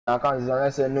account is and I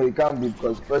said no, it can't be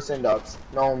because that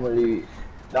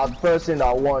person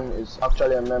that won is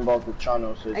actually a member of the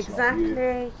channel, so it's not you.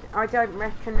 Exactly. I don't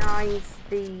recognise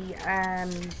the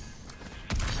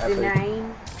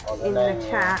name in the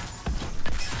chat.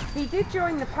 He did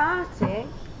join the party,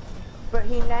 but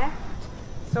he left.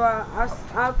 So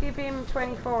I'll give him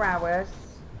 24 hours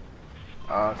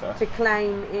to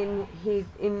claim in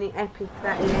the epic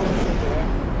that he entered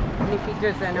in. And if he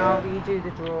doesn't, I'll redo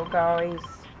the draw, guys.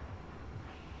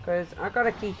 Because I've got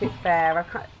to keep it fair.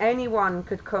 Anyone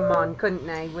could come on, couldn't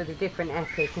they, with a different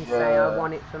epic and say I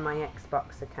want it for my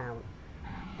Xbox account.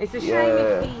 It's a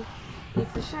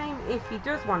shame if he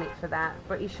does want it for that,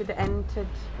 but he should have entered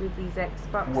with his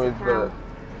Xbox account.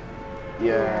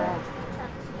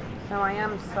 So I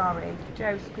am sorry.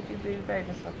 Josie, could you move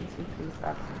over so I can see please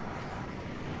that?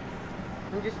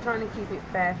 I'm just trying to keep it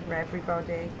fair for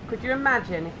everybody. Could you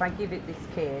imagine if I give it this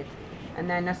kid and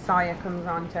then Asaya comes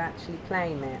on to actually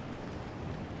claim it?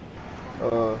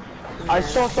 I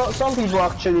saw some people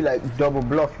actually like double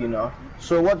bluff, you know.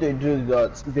 So what they do is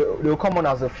that they'll come on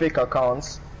as a fake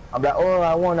accounts. I'm like, oh,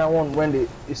 I won when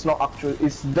it's not actual,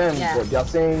 it's them, but they're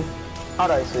saying, how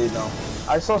do I say it now?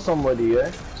 I saw somebody,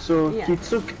 so he actually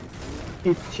took,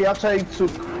 he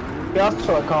has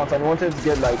 2 accounts and he wanted to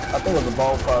get like, I think it was a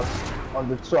ball pass on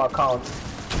the 2 accounts.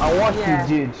 And what he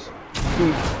did,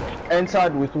 he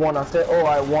entered with 1 and said, oh,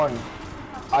 I won.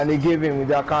 And they gave him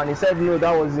the account. He said, no,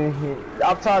 that wasn't him.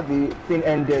 After the thing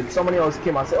ended, somebody else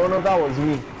came and said, oh no, that was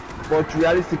me. But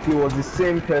realistically, it was the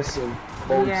same person,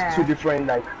 but with 2 different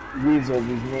like ways of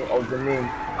the name,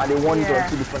 and they won it on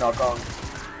 2 different accounts.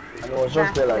 And it was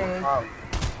just there like, wow.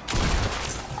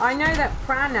 I know that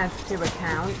Pran has 2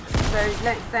 accounts, so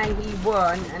let's say he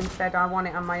won and said I want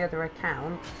it on my other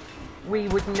account. We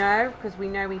would know, because we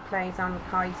know he plays on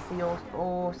Kaisi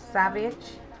or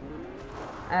Savage.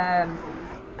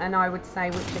 And I would say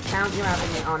which account you're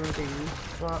having it on, dude.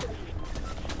 But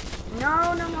no,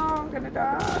 I'm gonna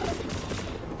die.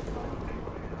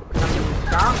 I'm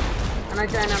shot, and I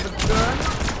don't have a gun.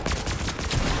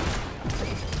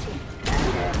 Dang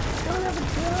it, I don't have a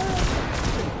gun.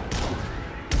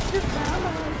 Just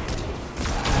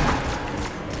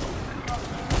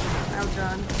well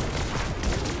done.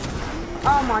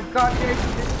 Oh my god, dude,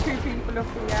 there's 2 people up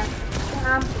here.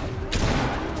 Damn.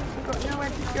 I've got nowhere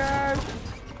to go.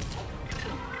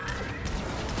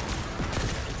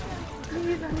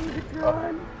 Please, I need a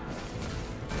gun.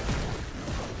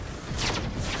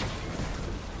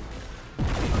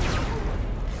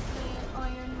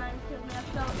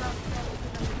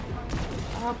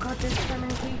 Oh god, there's so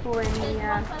many people in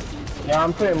here. Yeah,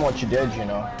 I'm pretty much dead, you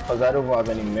know, because I don't have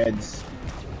any meds.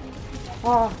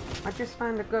 Oh, I just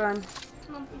found a gun.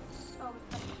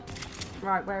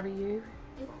 Right, where are you?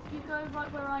 If you go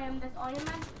right where I am, there's Iron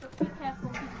Man, but be careful,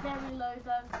 he's very low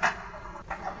though.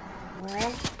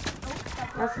 Where? Oh,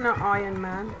 that's not Iron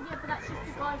Man. Yeah, but that's just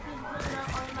the guy who's looking at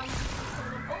Iron Man.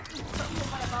 Oh, he's got your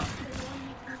way about, so you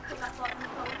can put that button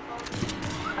and go.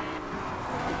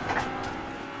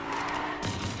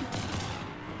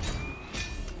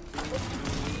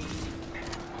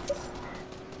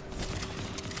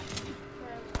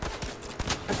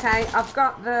 Okay, I've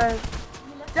got the...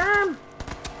 Damn!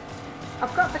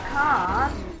 I've got the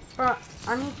card, but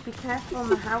I need to be careful,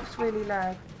 my health's really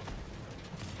low.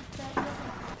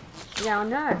 Yeah, I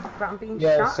know, but I'm being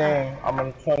shot. Yeah, same. I'm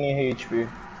on 20 HP.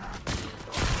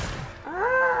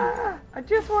 Ah! I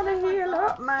just want to heal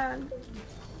up, man.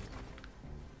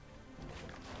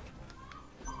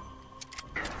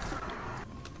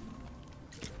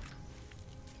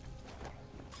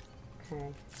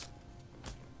 Okay.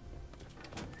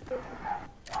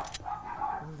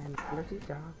 Oh, them bloody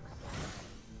dogs.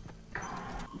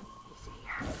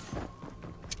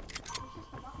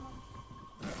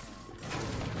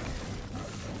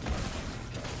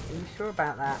 Are you sure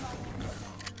about that?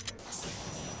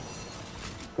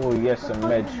 Oh yes, a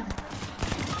med.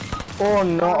 Oh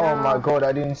no, oh my god,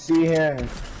 I didn't see him.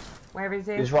 Where is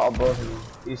he? He's right above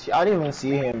me. I didn't even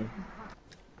see him.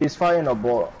 He's firing a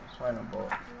ball. He's firing a ball.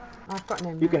 I've got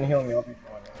no. You can heal me up if you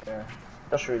want. Yeah.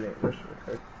 That's really quick.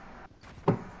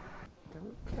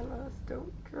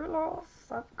 Don't kill us.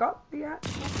 I've got the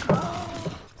actual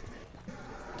card.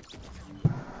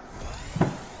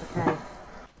 Okay.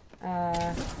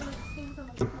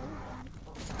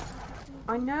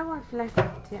 I know I've left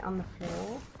it on the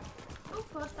floor. Oh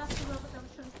god, that's the robot that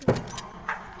was trying to kill.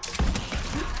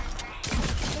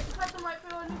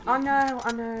 I know.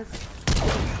 I'm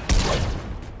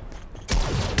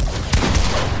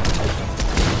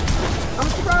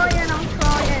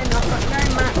trying. I've got no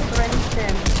mats or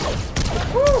anything.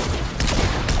 Woo!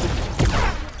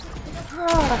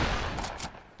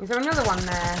 Is there another one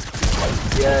there?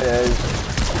 Yeah, there is.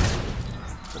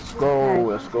 Let's go,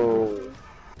 let's go.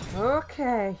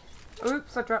 Okay.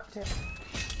 Oops, I dropped it.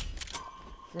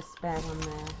 There's a spare one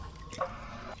there.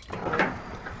 Right.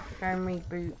 Go and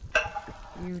reboot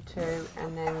you two,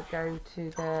 and then go to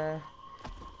the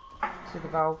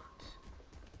vault.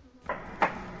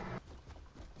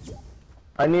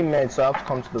 I need meds, so I have to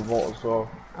come to the vault as well.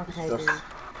 Okay, just, dude.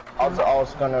 I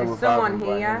was gonna There's revive someone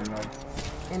him, here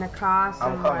in a car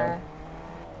somewhere.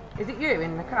 Is it you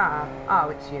in the car? Oh,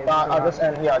 it's you. I just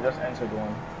entered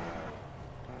one.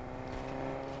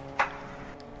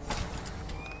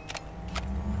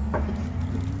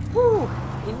 Woo!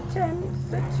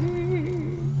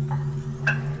 Intensity.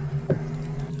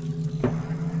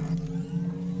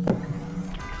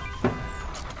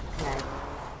 Okay.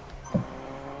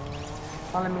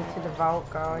 Follow me to the vault,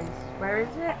 guys. Where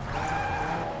is it?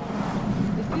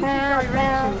 It gives you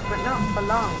directions, but not for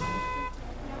long.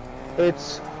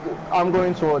 I'm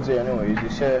going towards it anyways, you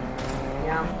see?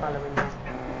 Yeah, I'm following you.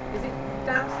 Is it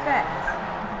downstairs?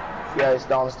 Yeah, it's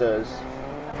downstairs.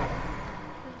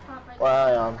 Where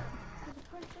I am.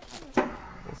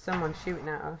 There's someone shooting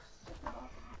at us.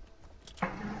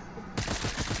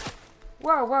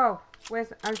 Whoa, whoa!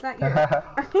 Where's... Oh, is that you? Yeah,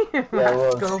 it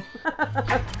was. Cool.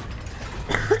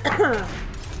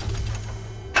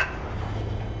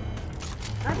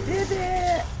 I did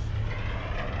it!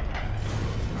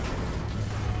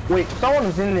 Wait, someone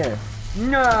was in there.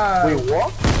 No! Wait,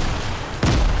 what?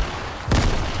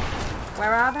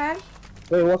 Where are they?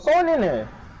 Wait, was someone in there?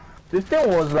 This thing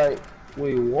was like,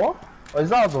 wait, what? Or is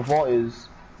that how the vault is?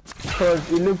 Because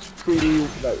it looks pretty,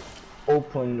 like,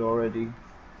 opened already.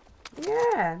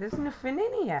 Yeah, there's nothing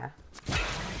in here.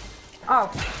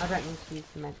 Oh, I don't need to use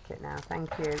the medkit now, thank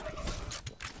you.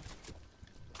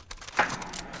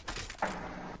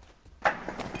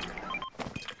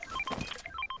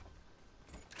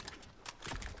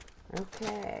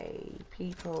 Okay,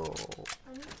 people.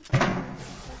 Do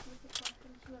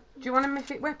you want a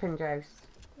mythic weapon, Jose?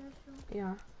 Yeah, sure.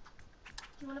 Yeah. Do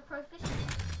you want a proficient?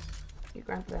 You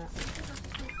grab that.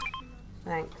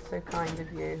 Thanks, so kind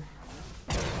of you.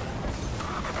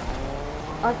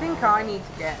 I think I need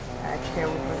to get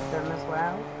killed with them as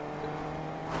well.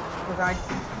 Because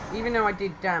even though I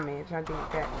did damage, I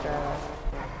didn't get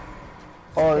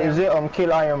Oh, is it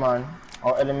kill Iron Man?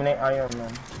 Or eliminate Iron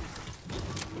Man?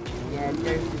 Yeah,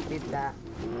 Joseph did that.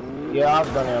 Yeah,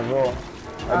 I've done it as well.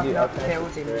 I've not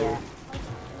killed him yet.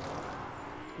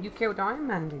 You killed Iron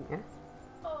Man, didn't you?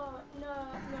 Oh, no, I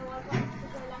got to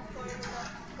the last one and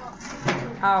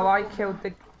that Oh, I killed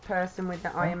the person with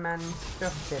the Iron Man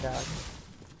stuff, did I?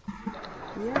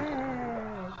 Yay!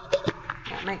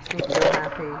 That makes me feel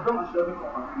happy.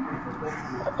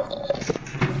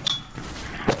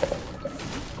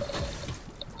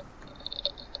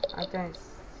 I don't...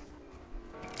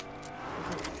 Is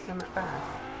it something bad?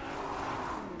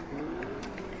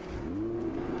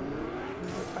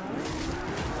 Is it bad?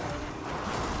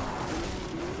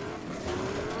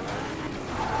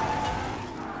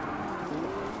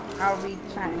 I'll read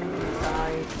chat in a minute,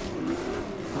 guys.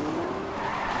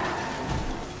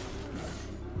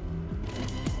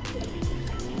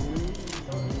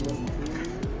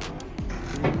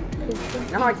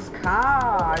 Nice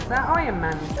car! Is that Iron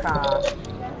Man's car?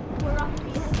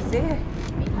 Sick!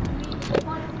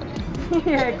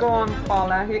 Yeah, go on,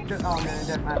 follow. Hit the... Oh no, it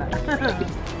don't matter.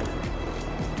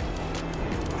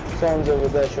 Someone's over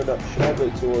there, should I go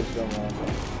towards them or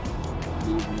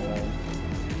leave them alone?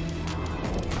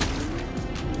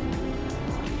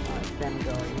 Them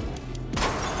going.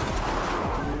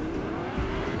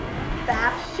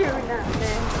 Stop shooting at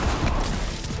me!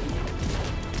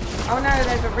 Oh no,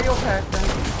 there's a real person.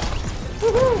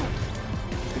 Woohoo!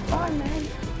 Goodbye,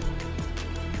 mate.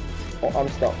 Oh, I'm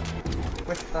stuck.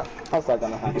 We're stuck. How's that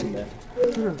gonna happen then?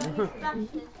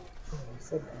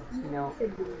 No.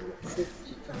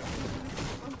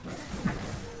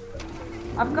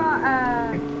 I've got a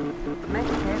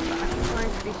medkit, but I can try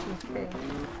and fish and fish.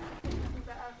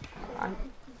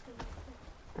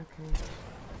 Okay.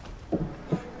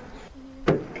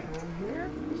 I'm here.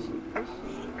 Fishy,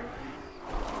 fishy.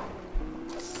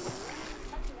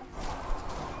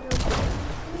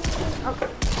 Oh,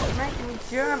 you're making me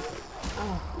jump.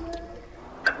 Oh.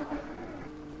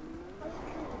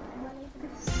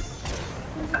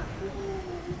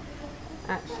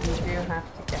 Actually, you do have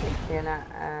to get a kill at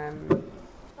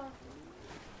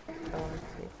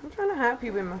authority. I'm trying to help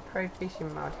you with my pro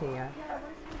fishing mod here.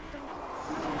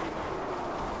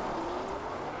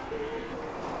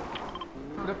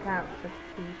 Look out for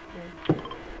people.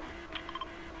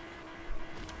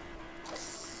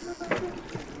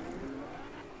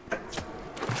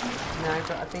 No,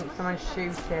 but I think someone's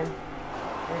shooting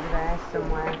over there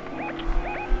somewhere.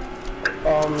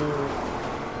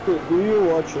 Do you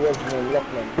watch Resident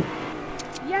Lockman?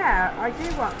 Yeah, I do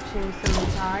watch him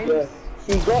sometimes. Yeah,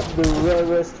 he got the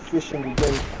rarest fish in the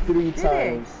game 3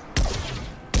 times.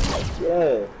 He?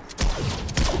 Yeah.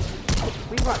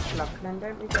 We watch Lachlan,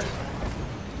 don't we?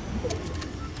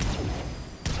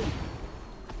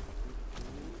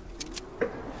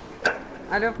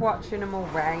 I love watching them all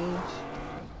rage.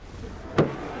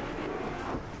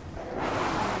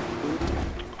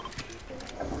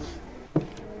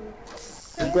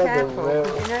 Be careful, because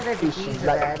you know there's a geezer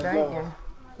there, don't you?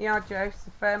 Yeah, Joe,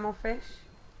 the thermal fish?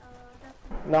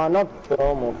 No, not the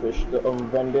thermal fish, the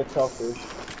vendetta fish.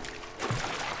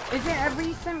 Is it a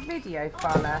recent video,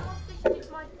 fella?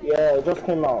 Yeah, it just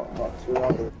came out not too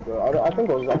long ago. I think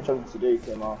it was actually today it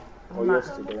came out. Or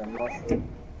yesterday, I'm not sure.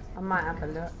 I might have a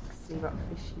look, see what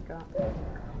fish you got.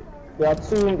 There are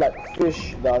 2 like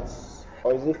fish that's,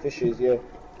 or is it fishes, yeah,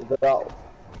 that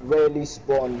rarely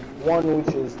spawn. One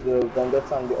which is the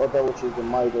vendetta and the other which is the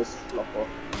Midas flopper.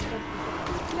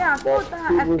 Yeah, I thought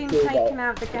that had been taken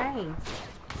out of the game.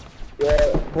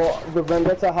 Yeah, but the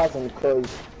vendetta hasn't, because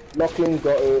Lachlan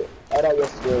got it either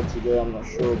yesterday or today, I'm not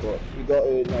sure, but he got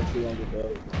it not too long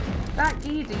ago. That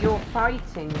geezer you're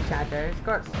fighting, Shadow's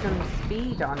got some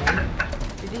speed on him.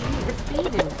 Did he eat the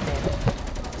speeding fish?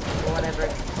 Or whatever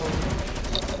it's called.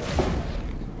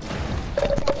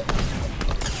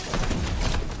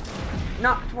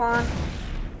 Knocked one.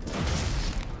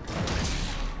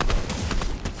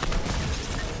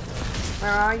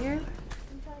 Where are you?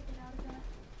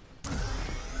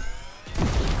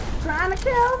 Trying to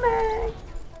kill me!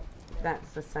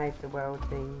 That's the save the world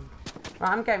thing.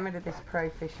 Right, I'm getting rid of this pro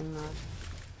fishing rod.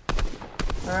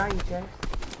 Where are you, Jess?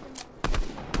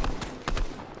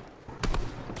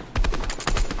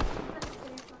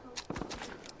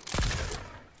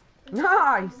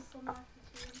 Nice!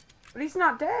 But he's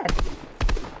not dead.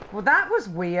 Well, that was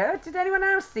weird. Did anyone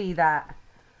else see that?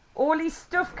 All his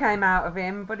stuff came out of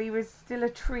him, but he was still a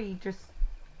tree just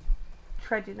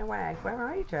treading away. Where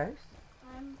are you, Jose?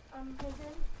 I'm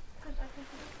hidden because I can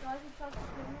see this guy who tried to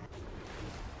kill me.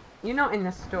 You're not in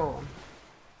the storm.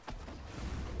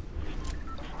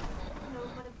 No,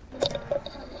 but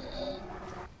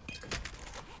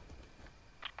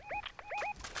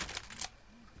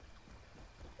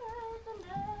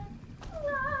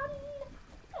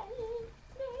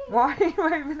Why are you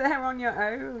over there on your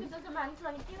own? because there's a man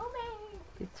trying to kill me.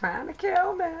 He's trying to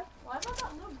kill me. Why have I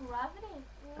got no gravity?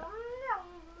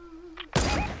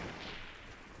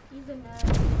 He's a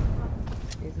nerd.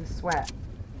 He's a sweat.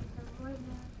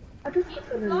 He's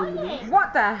flying.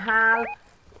 What the hell?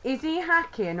 Is he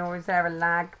hacking or is there a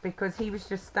lag? Because he was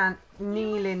just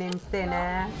kneeling in thin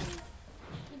air.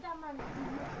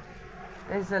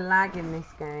 There's a lag in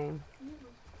this game.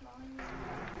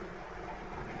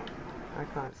 I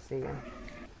can't see him.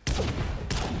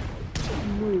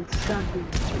 No, shadow.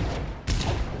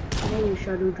 No,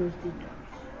 shadow just did.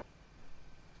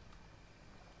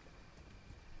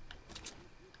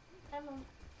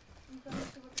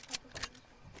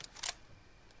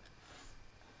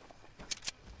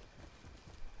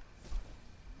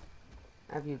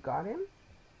 Have you got him?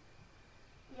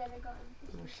 Yeah, they got him.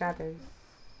 Oh, shadows.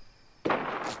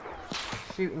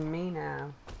 Shooting me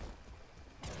now.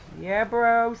 Yeah,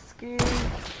 broski.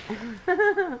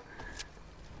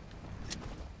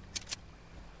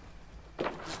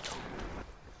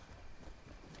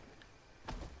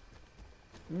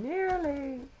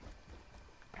 Nearly.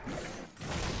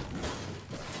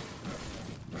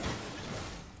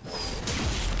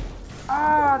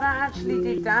 Oh, that actually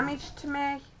did damage to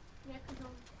me.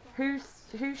 Who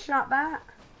shot that?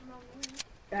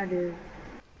 Shadow.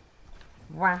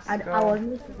 Wasco. I was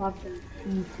not supposed to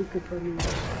see secret from you.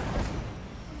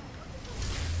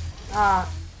 Ah.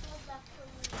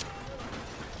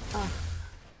 Oh.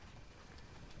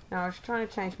 No, I was trying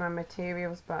to change my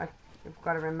materials, but I've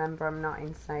got to remember I'm not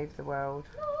in Save the World.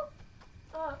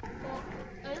 I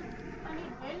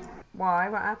need help. Why?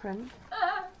 What happened?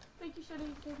 Thank you, Shadow,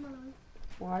 you saved my life.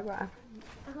 Why? What happened?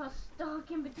 I got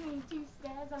stuck in between 2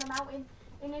 stairs on a mountain,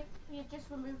 and if you had just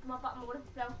removed my bottom, I would have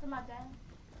fell to my death.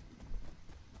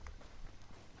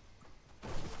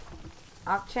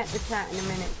 I'll check the chat in a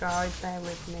minute, guys. Bear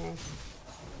with me.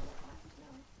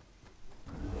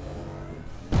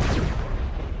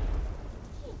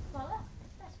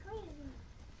 That's crazy.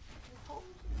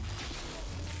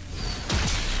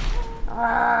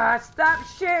 Ah, stop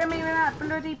shooting me with that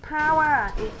bloody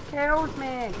power. It kills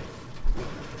me.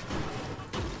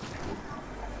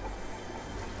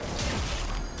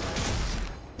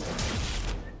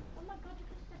 Oh my god, you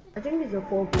can step I think it's a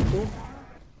 4 people.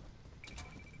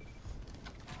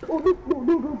 Oh,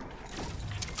 no.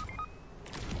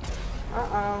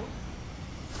 Uh-oh.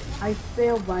 I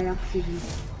fell by accident.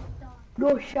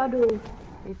 No, Shadow.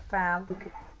 He fell.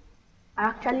 Okay. I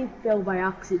actually fell by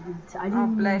accident. I Oh,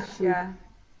 didn't bless mean you. to.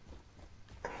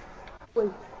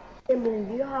 Wait, Emily,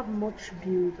 do you have much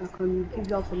build? I can give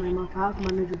you out for my map. I have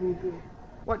manageable build.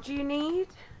 What do you need?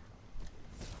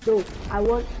 No,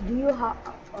 do you have,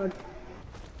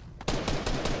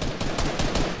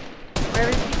 Where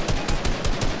is he?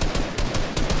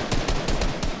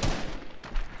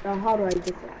 now how do I get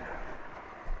it?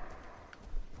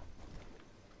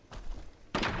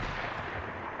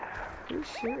 Who's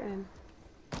shooting?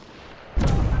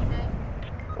 Okay.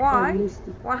 Why? I missed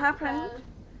it. What happened?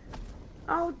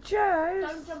 Oh, Joe.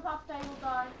 Don't jump off, they will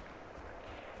die.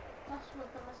 That's what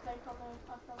the mistake on the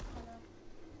Oopsie.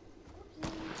 I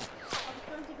was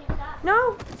going to get that.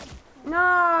 No. No.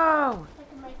 I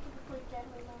can make it before you get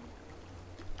me one.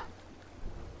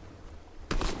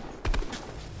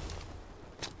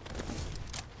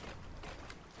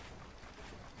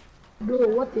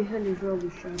 Bro, what the hell is wrong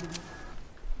with Shadow?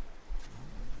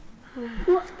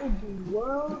 What in the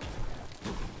world?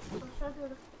 I'm trying to do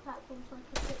the platform so I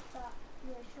can get that.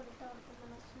 Yeah, shut it down for the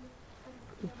next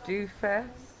week. Doofus.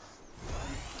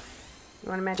 You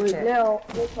want a med Wait, kit?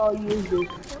 let's all use this.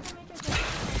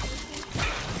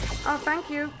 Oh, thank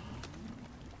you.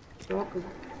 You're welcome.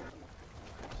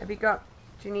 Have you got?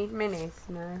 Do you need minis?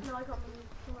 No. No, I got me.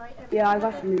 Right. Yeah, I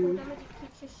got some Damage minis.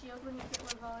 keeps your shield when you get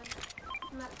revived.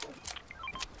 And that's it.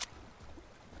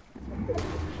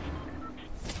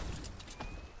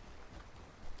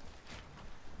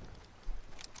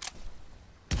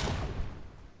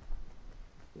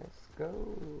 Let's go.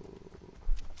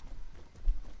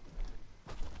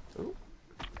 Ooh. Oh,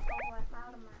 I'm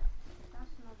out of map.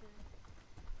 That's not good.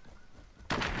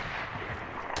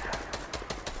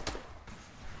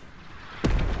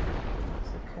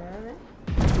 What's occurring?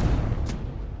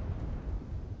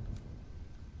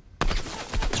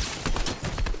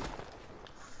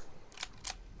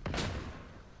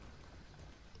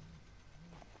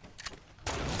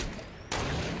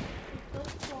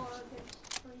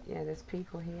 Yeah, there's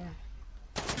people here.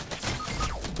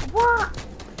 What?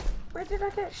 Where did I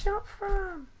get shot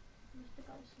from?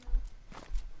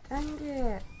 Dang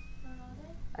it.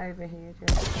 Over here,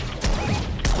 Joe.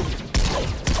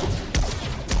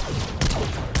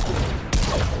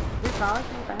 Revive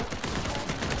me back.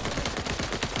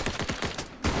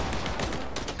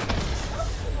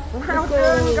 Well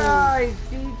done, guys.